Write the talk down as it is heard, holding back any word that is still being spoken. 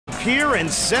here in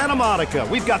Santa Monica.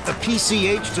 We've got the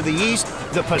PCH to the east,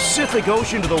 the Pacific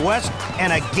Ocean to the west,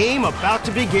 and a game about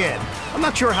to begin. I'm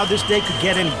not sure how this day could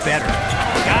get any better.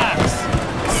 Guys,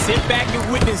 sit back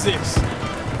and witness this.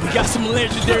 We got some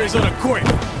legendaries on the court.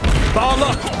 Ball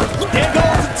up. There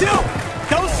goes the tilt.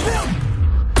 Don't slip.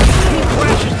 He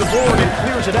crashes the board and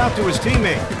clears it out to his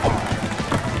teammate.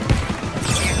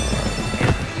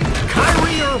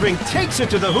 Kyrie Irving takes it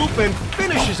to the hoop and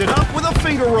finishes it up with a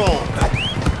finger roll.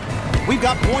 We've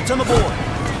got points on the board.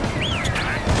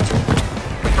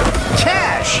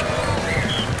 Cash!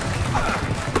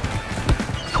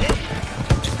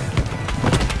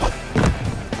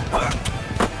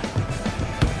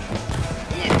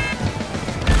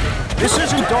 This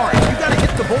isn't darts. You gotta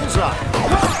hit the bullseye.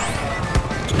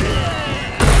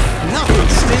 Nothing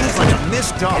stings like a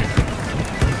missed dunk.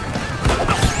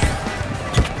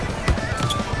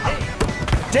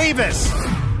 Davis.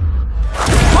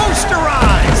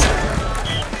 Posterize.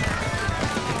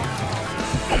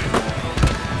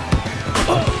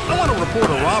 I want to report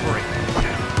a robbery.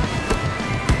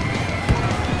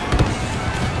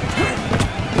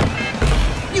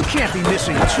 You can't be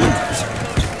missing twos.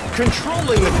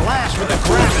 Controlling the glass with a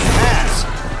grab and pass.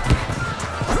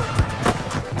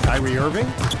 Kyrie Irving.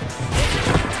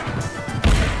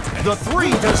 The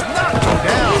three does not go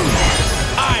down.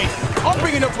 All right, I'm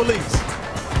bringing up police.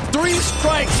 3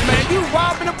 strikes, man. You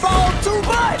robbing the ball too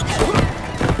much.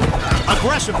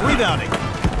 Aggressive rebounding.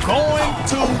 Going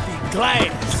to the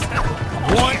glass.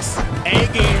 Once,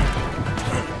 again.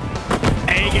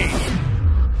 Again.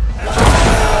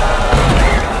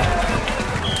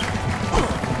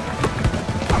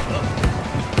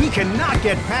 He cannot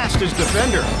get past his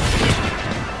defender.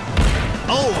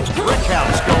 Oh, brick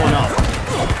house going up.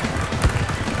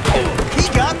 He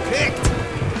got picked.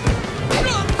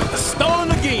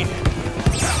 Stolen again.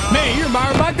 Man, you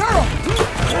remind my girl.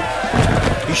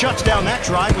 He shuts down that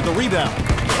drive with the rebound.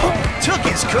 Took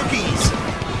his cookies.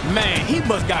 Man, he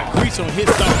must got grease on his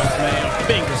thumbs, man.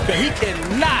 Fingers, because he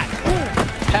cannot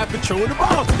have control of the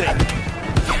ball today.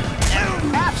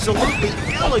 Absolutely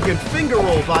elegant finger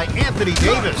roll by Anthony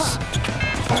Davis.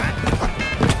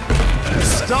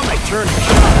 Stomach turning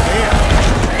shot there.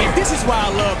 And this is why I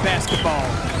love basketball.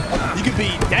 You can be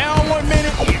down 1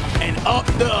 minute and up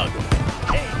the other.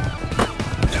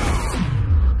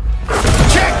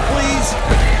 Check, please.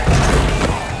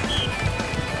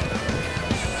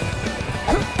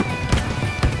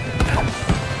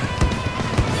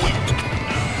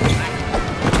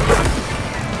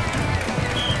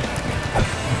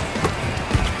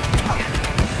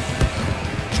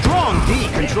 Strong D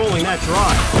controlling that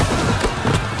drive.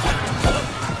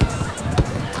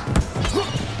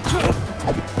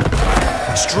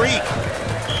 Streak.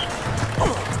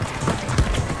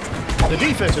 The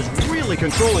defense is really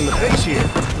controlling the pace here.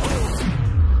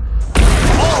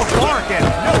 All bark and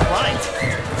no bite.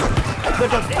 The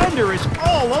defender is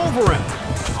all over him.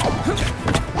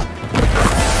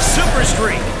 Super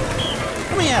streak.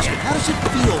 Let me ask you, how does it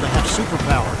feel to have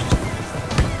superpowers?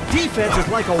 Defense is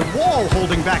like a wall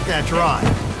holding back that drive.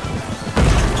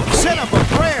 Set up a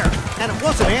prayer, and it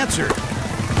wasn't answered.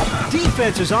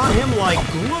 Defense is on him like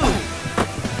glue.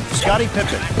 Scottie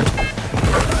Pippen.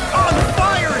 On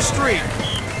fire streak.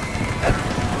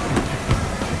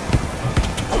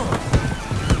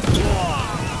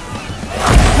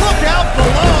 Look out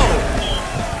below.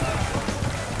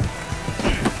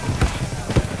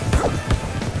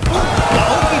 The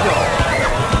okey doke.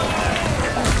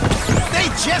 They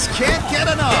just can't get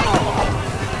enough.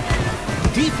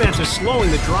 Defense is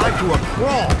slowing the drive to a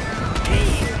crawl.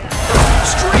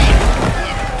 Streak.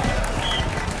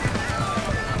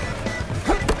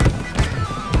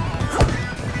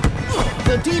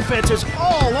 The defense is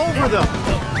all over them.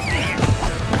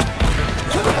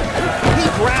 He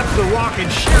grabs the rock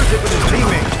and shares it with his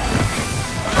teammate.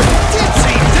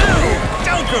 Dipsy-do!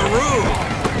 Dunkaroo!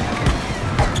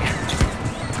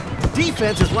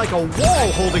 Defense is like a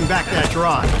wall holding back that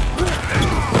drive.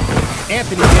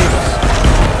 Anthony Davis.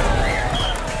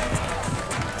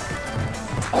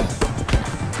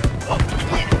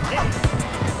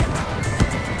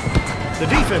 The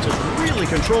defense is really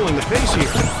controlling the pace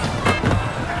here.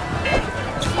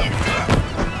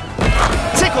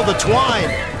 Tickle the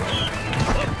twine.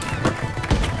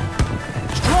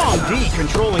 Strong D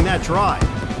controlling that drive.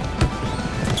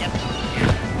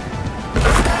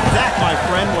 That, my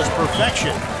friend, was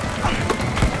perfection.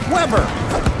 Weber.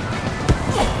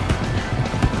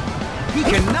 He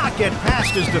cannot get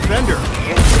past his defender.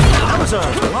 That was a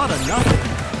lot of nothing.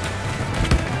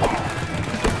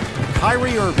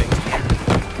 Kyrie Irving.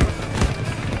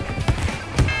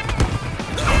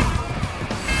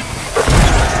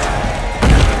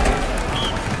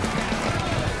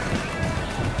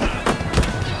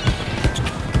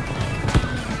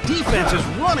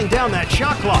 running down that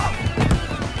shot clock.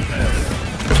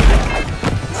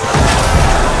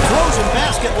 Frozen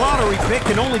basket lottery pick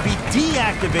can only be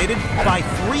deactivated by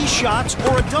 3 shots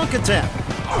or a dunk attempt.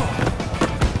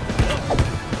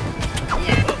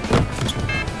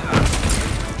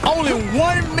 Only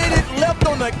 1 minute left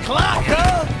on the clock,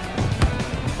 huh?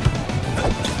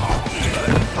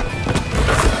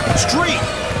 Streak.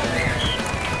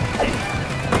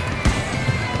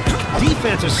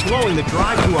 Defense is slowing the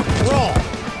drive to a crawl.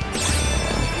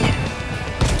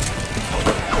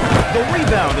 The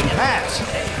rebound and pass.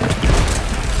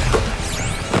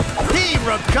 He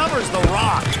recovers the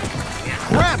rock.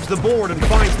 Grabs the board and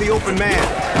finds the open man.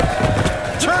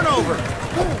 Turnover.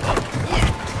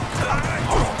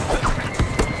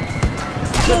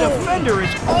 The defender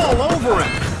is all over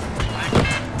him.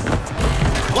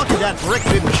 Lucky that brick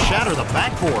didn't shatter the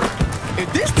backboard.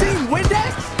 If this team win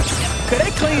that, could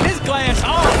they clean this glass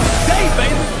all day,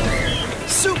 baby?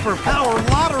 Superpower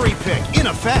lottery pick in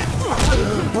effect.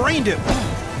 Brained him.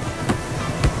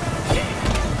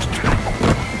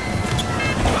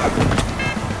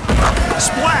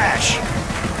 Splash.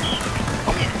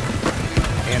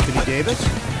 Anthony Davis.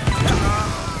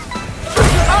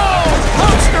 Oh,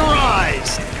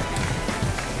 posterized.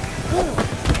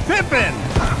 Pippen.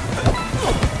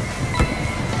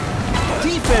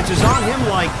 Defense is on him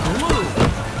like glue.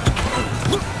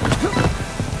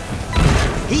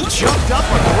 He chucked up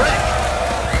a brick.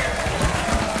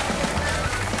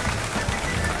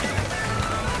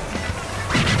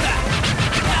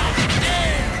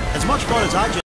 As much fun as I just